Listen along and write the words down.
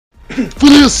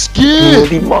FriZky!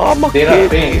 Din mamma! Det är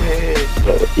fint.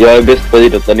 Jag är bäst på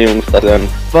idrotten i onsdagen.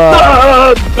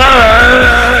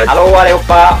 Hallå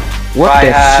allihopa! What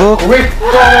the fuck?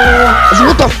 Alltså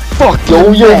what the fuck?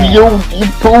 Jo,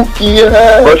 din Poki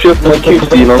här! Var köpte man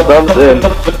Kitty någonstans än?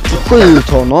 Skjut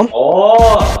honom!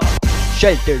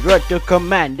 Shelter right to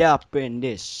command up in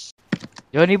this.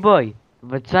 יוני בוי,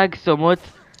 וצג סומות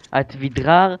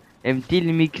התבידרר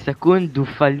המטיל מקסקון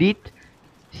דופלית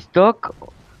סטוק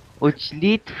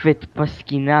וצ'לית פת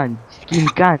פסקינן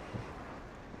סקינקן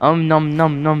נום נום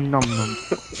נום נום נום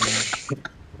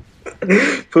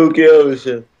Poki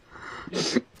överkött.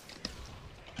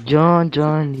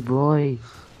 Johnny boy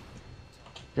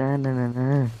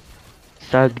na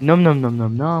sag nom nom nom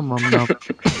nom nom nom nom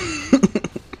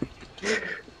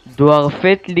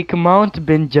דוארפת לקמאונט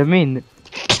בנג'מין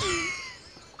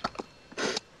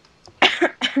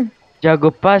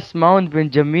ג'אגו פס מאונט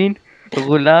בנג'מין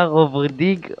רולר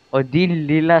אוברדיג אודין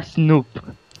לילה סנופ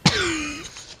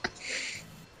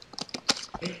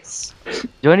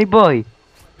ג'וני בוי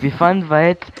ויפן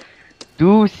ועת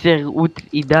דו סרעות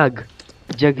אידג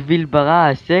ג'גביל ברא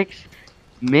הסקס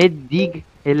מד דיג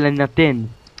אלנתן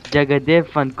ג'גדה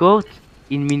פנקורט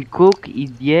אין מינקוק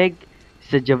אידייג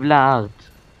סג'בלה ארט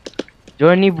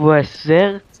ג'וני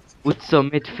בואסר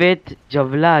וצומת פת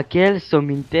ג'בלה הקל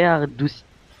סומינטר דוס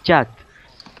צ'אט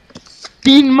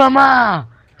דין ממה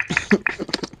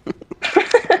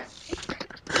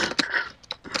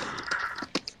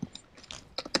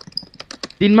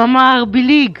דין ממה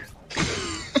ארביליג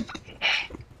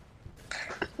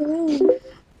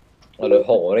Ja, du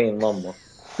har ingen mamma.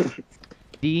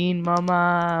 דין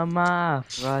ממה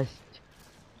פרסט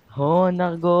הון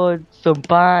ארגוד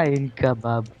סומפיין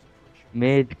קבב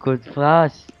med kod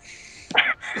fras.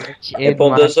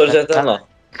 Pontus, har du sett denna?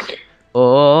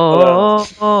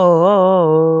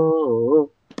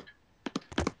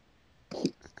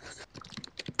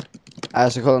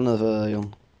 Jag ska kolla nu för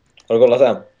Jon. Har du kollat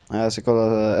den? Nej, jag ska kolla.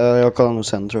 Jag kollar nog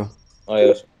sen tror jag. Ja,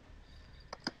 just.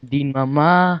 Din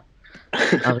mamma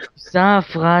ארוסה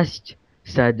פרסט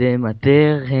שדה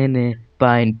מטר הנה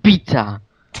פיין פיצה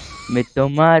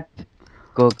מטומט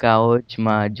קוקאות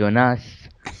שמה ג'ונס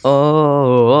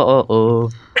Oh.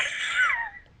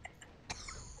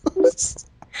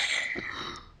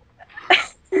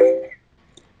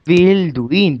 Vill du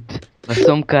inte vad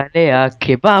som kallar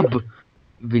kebab?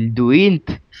 Vill du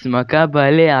inte smaka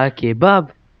balea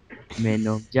kebab? Men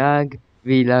om jag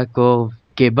vill ha korv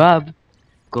kebab,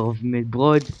 korv med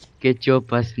bröd,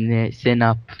 ketchup och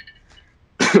senap.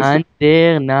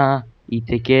 Anterna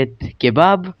etikett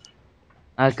kebab,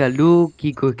 akalu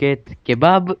kikoket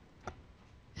kebab.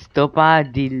 Stoppa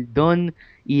dildon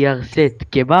i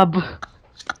arset kebab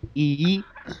i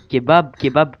kebab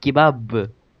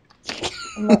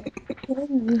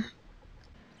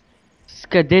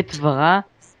skadet vara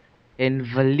en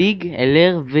valig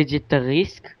eller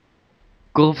vegetarisk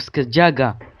korvska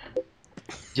jaga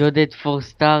jodet for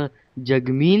star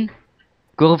jagmin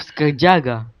korvska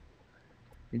jaga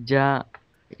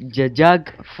jajag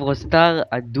frostar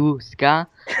aduska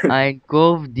ein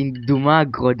korv din duma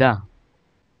groda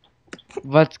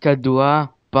Vatska dua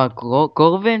pa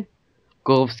korven,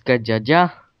 korvska jaja,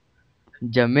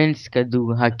 jamenska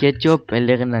du ha ketchup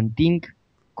eller nanting,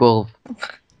 korv.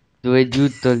 Du edu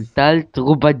toltal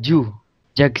trubaju,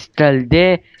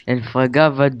 jagstalde en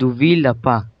fragava du vila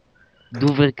pa. Du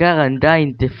verkar anda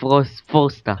inte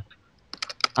forsta.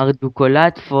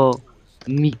 Ardukolat for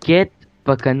miket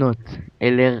pakanot,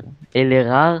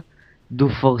 elerar du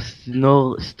for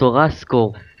stora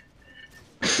skor.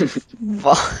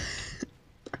 Va?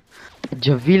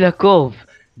 Javila korv,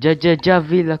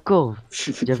 javila korv,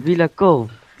 javila korv,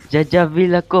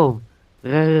 javila korv,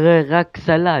 rak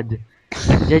salad,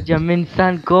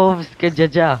 mensan korvska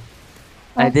jaja.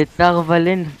 Adetar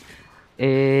valen,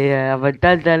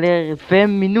 avaltal daler 5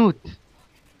 minut.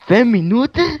 5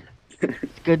 minut?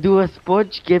 Skadua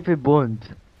spodge kepe bond.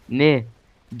 Ne,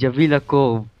 javila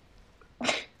korv.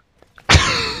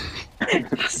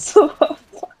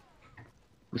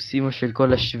 עושים של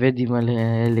כל השוודים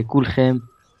האלה,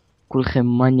 כולכם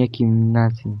מניאקים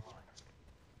נאצים.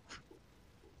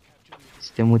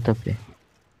 סתמו את הפה.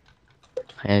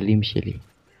 חיילים שלי.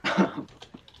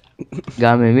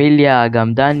 גם אמיליה,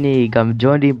 גם דני, גם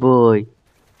ג'וני בוי.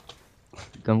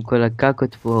 גם כל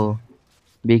הקקות פה.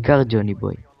 בעיקר ג'וני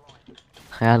בוי.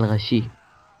 חייל ראשי.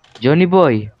 ג'וני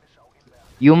בוי,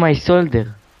 you my soldier.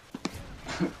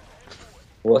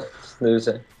 What? Nu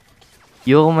säger.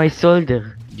 You're my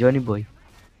soldier, Johnny boy.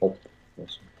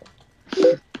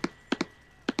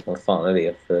 Vad fan är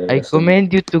det för... I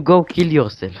command you to go kill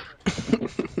yourself.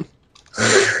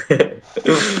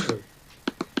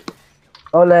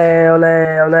 Olé,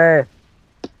 olé, olé.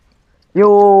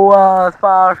 Johans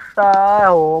farsa är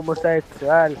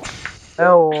homosexuell. Är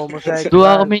homosexuell. Du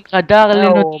har min radar Är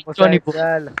lenotin, Johnny Boy.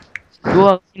 homosexuell. Du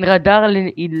har min radar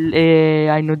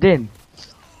Ainoden.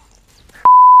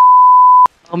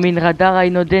 Du har min radar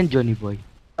Ainoden, Johnny Boy.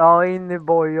 Ja,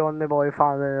 Innyboy, Johnnyboy,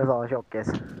 fan den är så tjockis.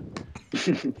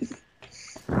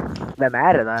 Vem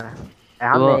är det där? Är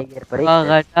han Du neger på har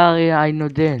riktigt? radar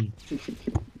Ainoden.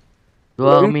 Du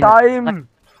har min Time!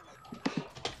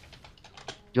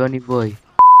 Johnny Boy.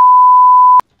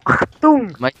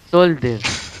 Achtung! My soldier.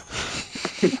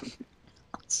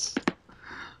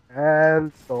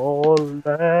 El sol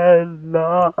de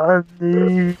la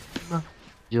anima.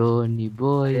 Johnny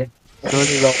Boy.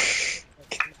 Solid.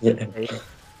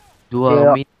 Du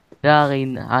har min radar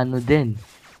Ainoden.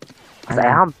 Alltså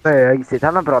är han bög? Sitter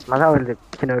han och pratar med han vill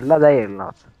knulla dig eller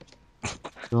något?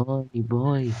 Johnny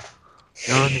Boy.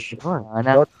 Han försöker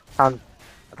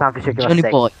vara Johnny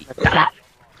sex. Boy.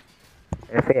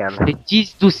 Är det fel?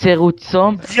 Precis du ser ut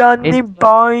som. Johnny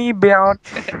Boy,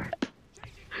 bitch!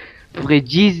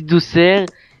 Precis du ser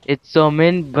ut som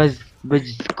en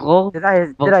bajskorv. Det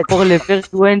där Varför lever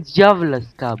du en jävla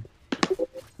skabb?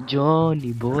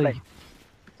 Johnny Boy.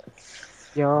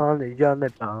 Johnny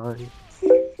Boy.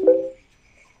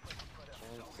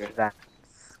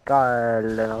 Svenska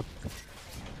eller något.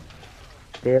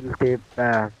 Till typ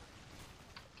Var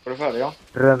du färdig, ja?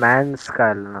 rumänska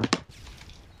eller något.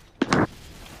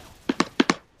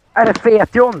 Är det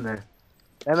fet Johnny?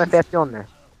 Vem är fet Johnny?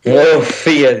 Åh,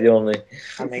 fet Johnny.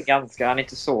 Han är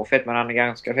inte så fet, men han är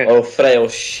ganska fet. Åh, frej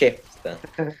och käften.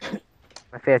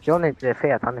 Men fet Johnny är inte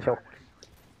fet, han är tjock.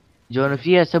 Johnny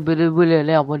Fiasa bulle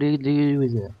lär på det.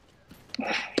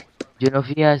 Johnny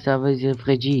Fiasa var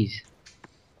precis.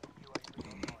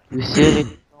 Du ser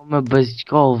ut som en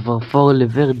bajskorv. Varför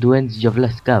lever du en jävla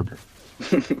skabb?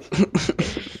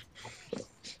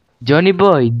 Johnny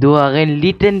Boy, du har en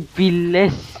liten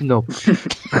pillesnopp.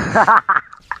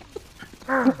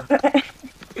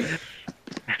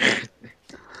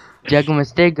 Jag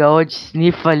måste gå och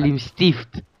sniffa limstift.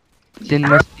 Sen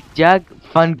måste jag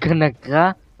fan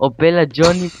knacka och pilla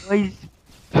Johnny Boys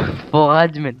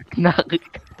förad med knark.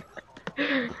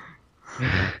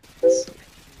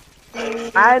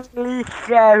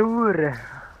 Manliga hur?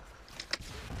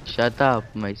 Shut up,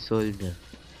 my soldier.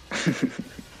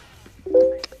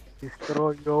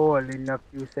 Destroy all in a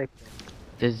few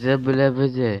seconds.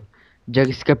 Det.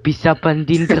 Jag ska pissa på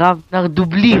din grav när du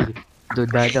blir. Då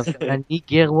dada för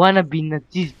niger wannabe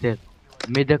nazister.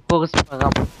 Med kors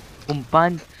para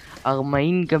rumpan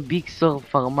armain gabiksor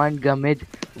farman gamed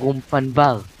rumpan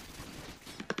bar.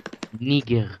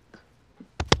 Niger.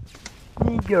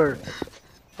 Nigger.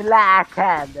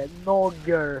 Blackhead.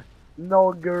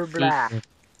 Nogger black.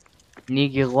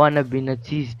 Niger wannabe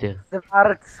nazister.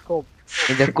 Svartskop.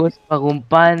 Med kors para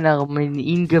rumpan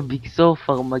armain gabiksor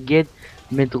farmaged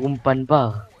med rumpan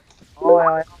bar.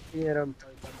 Ja, jag ser dem.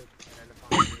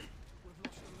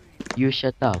 You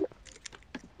shut up.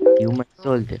 You my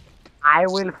soldier. I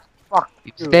will fuck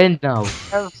You you. stand now.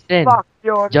 And Stand. fuck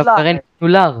your Jävlaren life.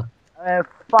 knullar.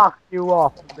 Fuck you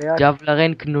up. bitch.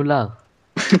 Jävlaren knullar.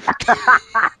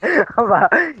 Han bara,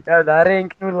 jävla ren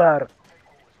knullar.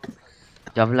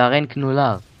 Jävlaren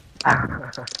knullar.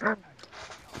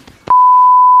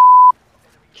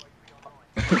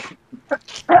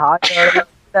 Ja, jag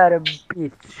är en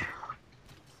bitch.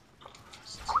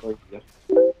 Är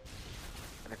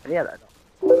det fredag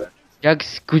då? Jag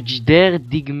skudder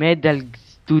dig med al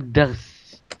studsaren.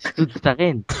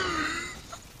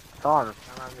 Ta han, han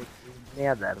har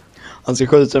medel. Han ska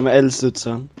skjuta med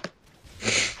eldstudsen.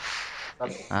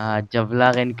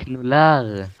 Jävlaren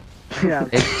knullar. Ja.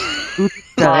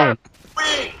 Studsaren.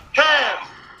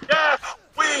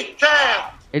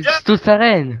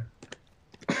 Studsaren.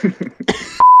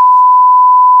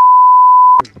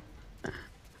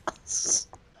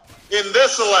 In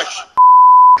this election,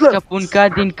 Ska punka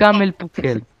din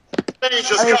kamelpukel. change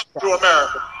has come to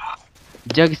America.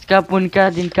 Jag ska punka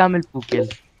din kamelpukel.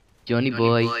 Johnny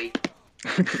Boy.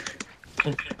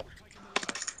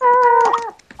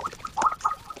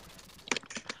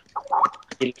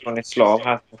 Killen är slav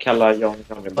här som kallar Johnny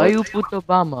Why Boy. you put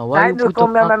Obama? Why Nej, you nu put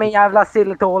kommer jag med Obama? min jävla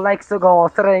siltolex och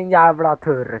gaser en jävla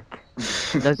turk.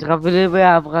 Det ska bli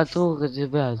jävla tråkigt i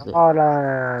världen. Ja,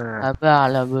 nej.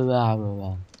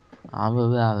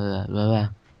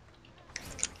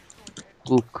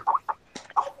 Cook.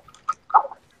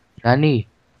 Danny.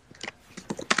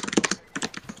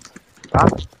 Va?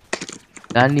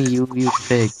 Danny, you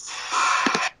fake.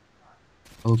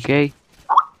 Okay?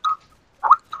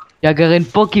 Jag är en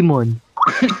Pokémon.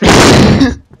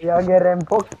 Jag är en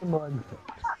Pokémon.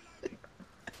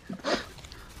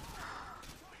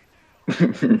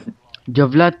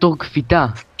 ג'בלטור כפיתה.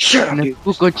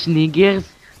 נפוקות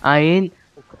שניגרס, עין,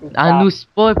 אנוס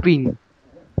פופין.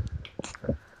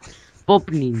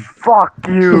 פופנין. Fuck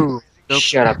you!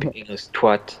 Shut up, Inus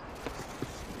twat.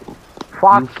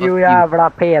 Fuck you jävla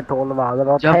P12. Det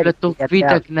var åt ג'בלטור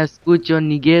כפיתה, helvete. כנסקוצ'ו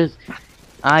ניגרס,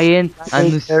 עין,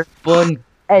 אנוס פון.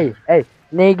 Hey,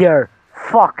 nigger.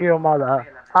 Fuck you mother.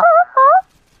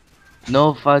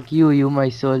 No, fuck you, you my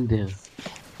soldier.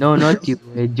 No, not you,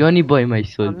 Johnny boy my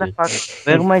soldier.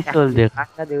 Where my soldier?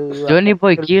 Johnny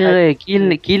boy,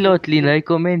 kill Otlin, I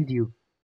commend you.